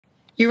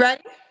You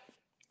ready?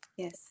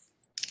 Yes,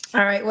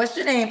 All right. What's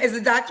your name? Is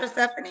it Dr.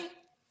 Stephanie?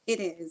 it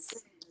is.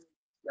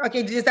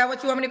 Okay. Is that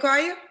what you want me to call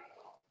you?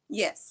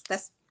 Yes,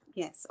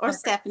 yes. Or Okay.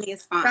 Stephanie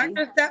is fine.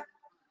 Dr.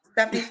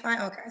 Stephanie's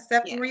fine. Okay.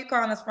 Stephanie, Yeah. where you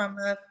calling us from,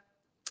 love?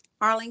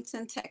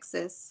 Arlington,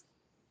 Texas.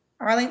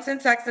 Arlington,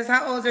 Texas.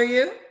 How old are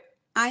you?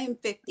 I am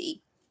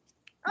 50.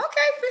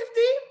 Okay,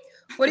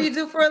 50. What do you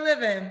do for a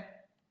living?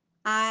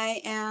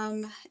 I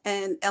am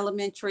an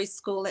elementary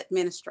school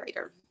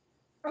administrator.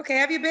 Okay.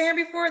 Have you been here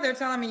before? They're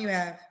telling me you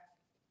have.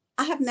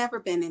 I have never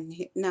been in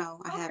here.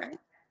 No, I Okay. haven't.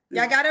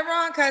 Yeah, I No. got it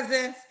wrong,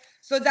 cousins.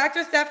 So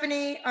Dr.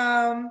 Stephanie,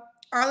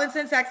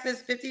 Arlington,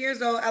 Texas, 50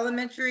 years old,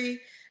 elementary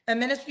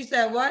administrator. You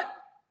said what?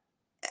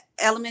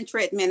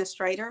 Elementary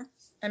administrator.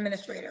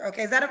 Administrator.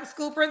 Okay. Is that a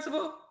school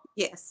principal?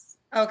 Yes.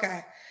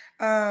 Okay.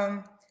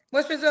 Um,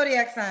 what's your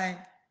zodiac sign?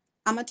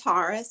 I'm a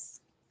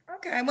Taurus.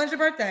 Okay. When's your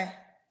birthday?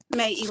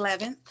 May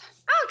 11th.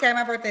 Okay,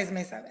 my birthday is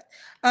May 7th.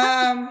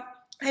 Have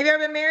you ever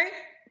been married?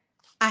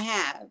 I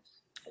have.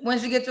 When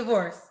did you get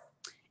divorced?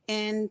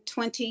 In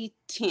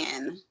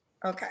 2010.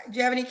 Okay. Do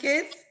you have any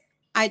kids?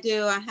 I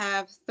do. I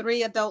have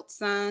 3 adult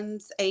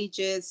sons,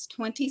 ages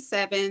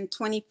 27,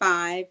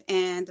 25,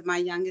 and my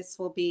youngest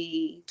will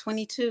be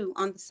 22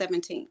 on the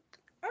 17th.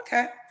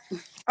 Okay.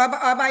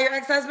 All by your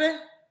ex-husband?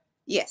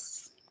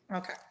 Yes.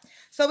 Okay.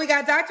 So we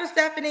got Dr.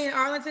 Stephanie in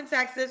Arlington,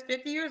 Texas,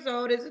 50 years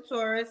old, is a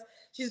Taurus.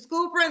 She's a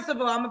school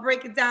principal. I'm going to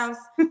break it down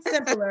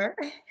simpler.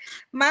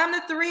 Mom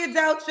to 3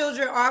 adult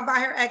children are by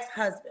her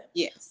ex-husband.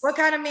 Yes. What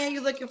kind of man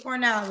you looking for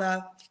now,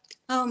 love?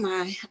 Oh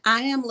my.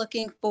 I am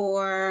looking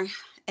for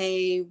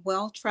a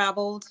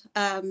well-traveled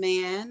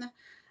man,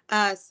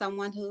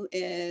 someone who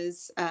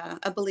is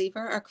a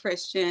believer, a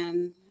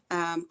Christian,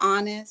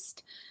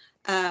 honest,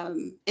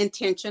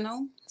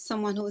 intentional,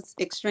 someone who is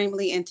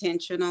extremely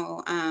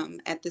intentional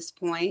at this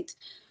point,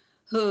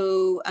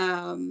 who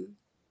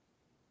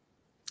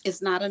is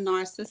not a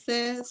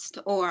narcissist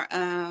or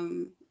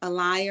a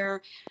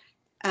liar.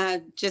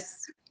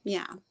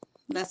 Yeah,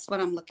 that's what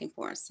I'm looking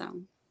for.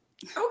 So,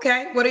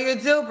 Okay. What are your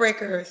deal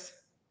breakers?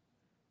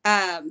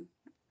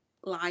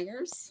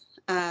 Liars.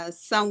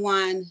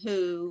 Someone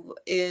who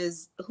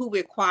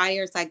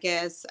requires, I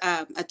guess,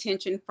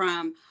 attention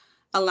from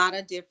a lot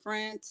of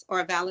different,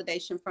 or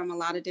validation from a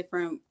lot of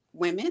different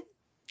women.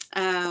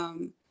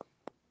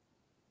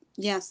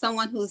 Yeah,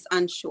 someone who's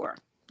unsure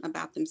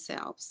about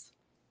themselves.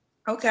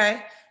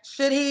 Okay.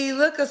 Should he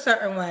look a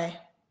certain way?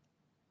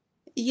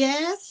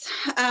 Yes.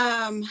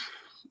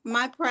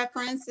 My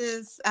preference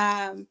is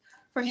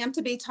for him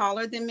to be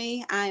taller than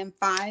me. I am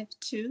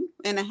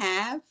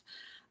 5'2.5".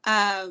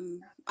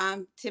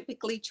 I'm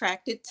typically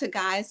attracted to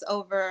guys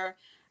over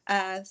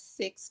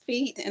 6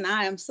 feet, and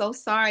I am so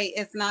sorry.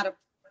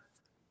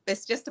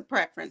 It's just a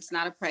preference,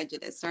 not a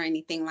prejudice or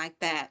anything like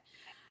that.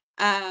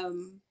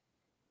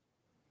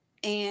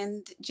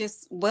 And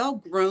just well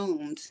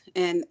groomed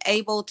and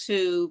able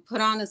to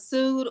put on a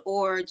suit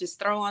or just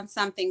throw on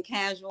something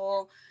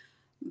casual.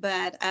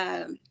 But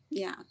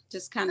yeah,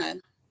 just kind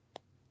of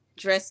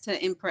dress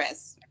to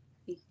impress.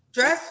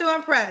 Dress to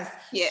impress.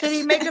 Yes. Should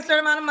he make a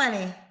certain amount of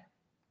money?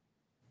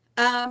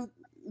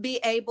 Be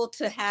able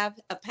to have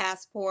a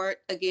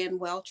passport, again,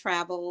 well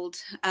traveled,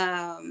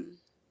 and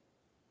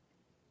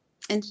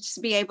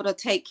just be able to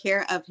take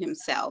care of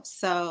himself.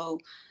 So,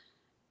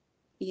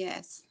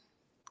 yes.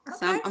 Okay.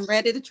 So I'm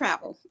ready to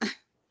travel.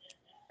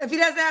 If he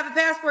doesn't have a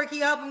passport, can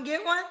you help him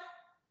get one?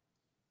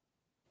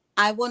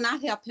 I will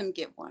not help him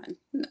get one.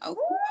 No,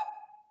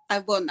 I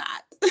will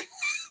not.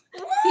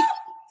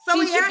 So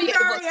he has to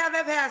already have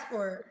a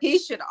passport. He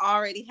should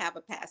already have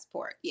a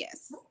passport.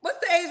 Yes. What's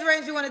the age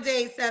range you want to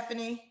date,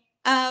 Stephanie?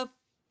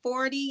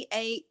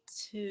 48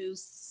 to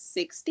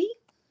 60.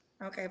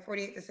 Okay,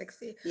 48 to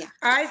 60. Yeah.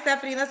 All right,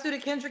 Stephanie, let's do the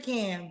Kendra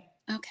Cam.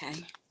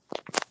 Okay.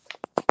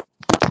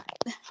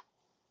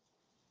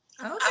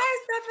 Okay,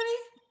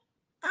 Stephanie.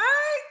 All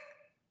right.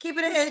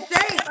 Keeping it in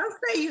shape.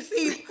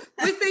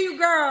 We see you,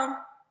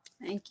 girl.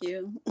 Thank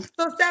you.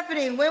 So,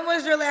 Stephanie, when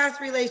was your last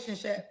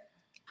relationship?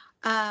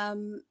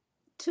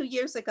 2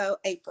 years ago,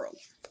 April.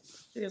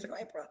 2 years ago,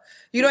 April.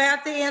 You don't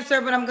have to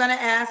answer, but I'm going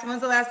to ask.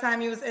 When's the last time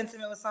you was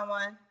intimate with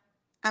someone?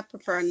 I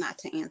prefer not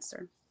to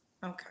answer.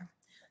 Okay.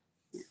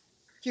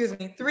 Excuse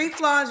me. 3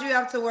 flaws you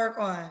have to work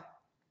on.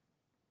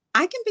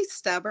 I can be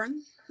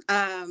stubborn.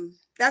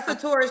 That's a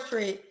Taurus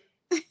trait.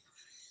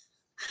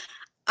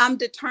 I'm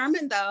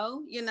determined,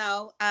 though.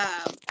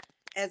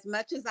 As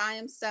much as I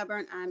am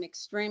stubborn, I'm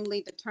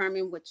extremely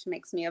determined, which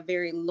makes me a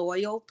very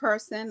loyal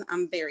person.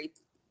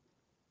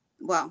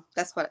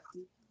 That's what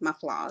my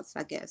flaws,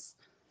 I guess.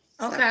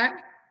 Okay.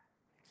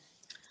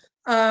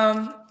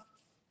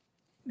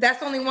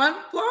 That's only one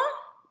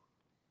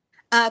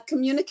flaw?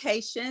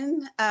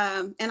 Communication,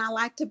 and I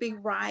like to be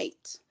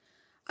right.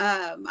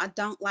 I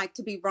don't like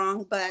to be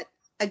wrong, but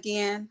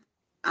again,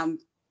 I'm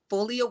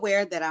fully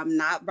aware that I'm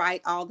not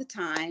right all the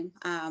time.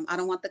 I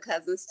don't want the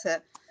cousins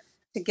to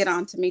get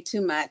on to me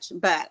too much,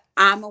 but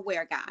I'm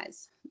aware,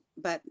 guys.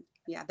 But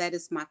yeah, that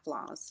is my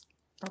flaws.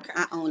 Okay.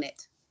 I own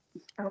it.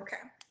 Okay.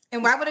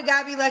 And why would a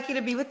guy be lucky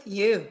to be with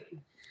you?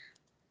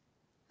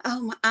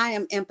 I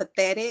am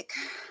empathetic.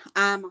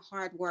 I'm a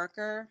hard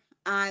worker.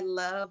 I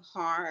love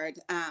hard.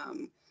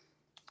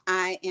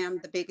 I am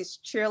the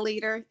biggest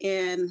cheerleader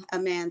in a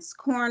man's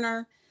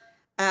corner.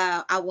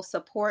 I will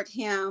support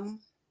him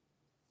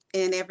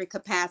in every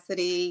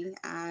capacity.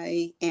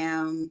 I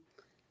am,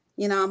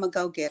 I'm a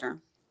go getter.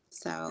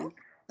 So,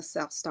 a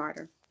self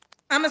starter.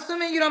 I'm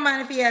assuming you don't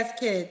mind if he has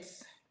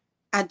kids.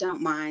 I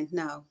don't mind.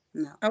 No,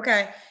 no.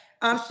 Okay.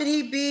 Should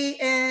he be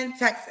in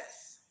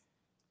Texas?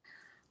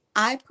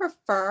 I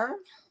prefer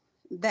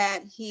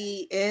that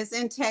he is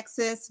in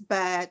Texas,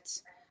 but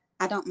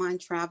I don't mind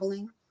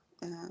traveling.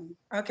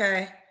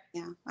 Okay.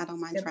 Yeah, I don't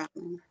mind Yep.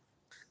 traveling.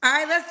 All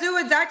right, let's do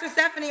it. Dr.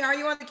 Stephanie, are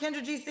you on the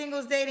Kendra G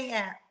Singles dating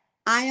app?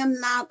 I am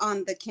not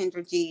on the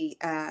Kendra G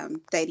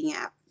dating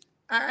app.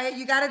 All right,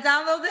 you got to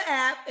download the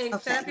app and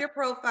set up Okay. your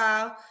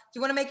profile. Do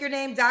you want to make your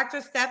name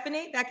Dr.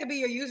 Stephanie? That could be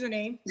your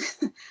username.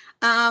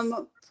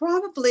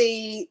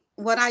 Probably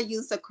what I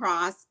use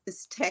across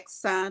is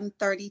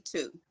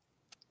TexSun32.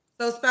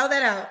 So spell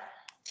that out.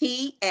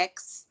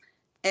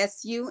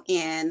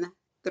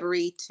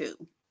 TXSUN32.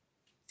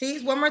 See,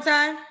 one more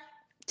time.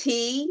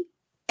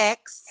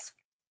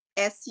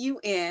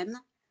 TXSUN32.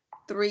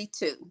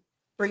 3-2.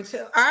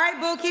 All right,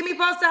 boo. Keep me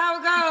posted how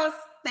it goes.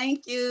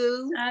 Thank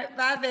you. All right,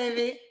 bye,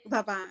 baby.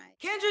 Bye-bye.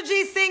 Kendra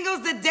G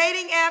Singles, the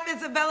dating app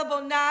is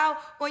available now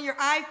on your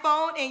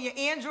iPhone and your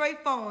Android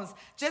phones.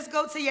 Just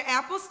go to your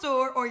Apple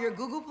Store or your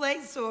Google Play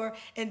Store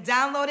and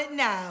download it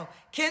now.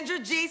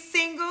 Kendra G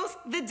Singles,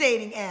 the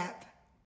dating app.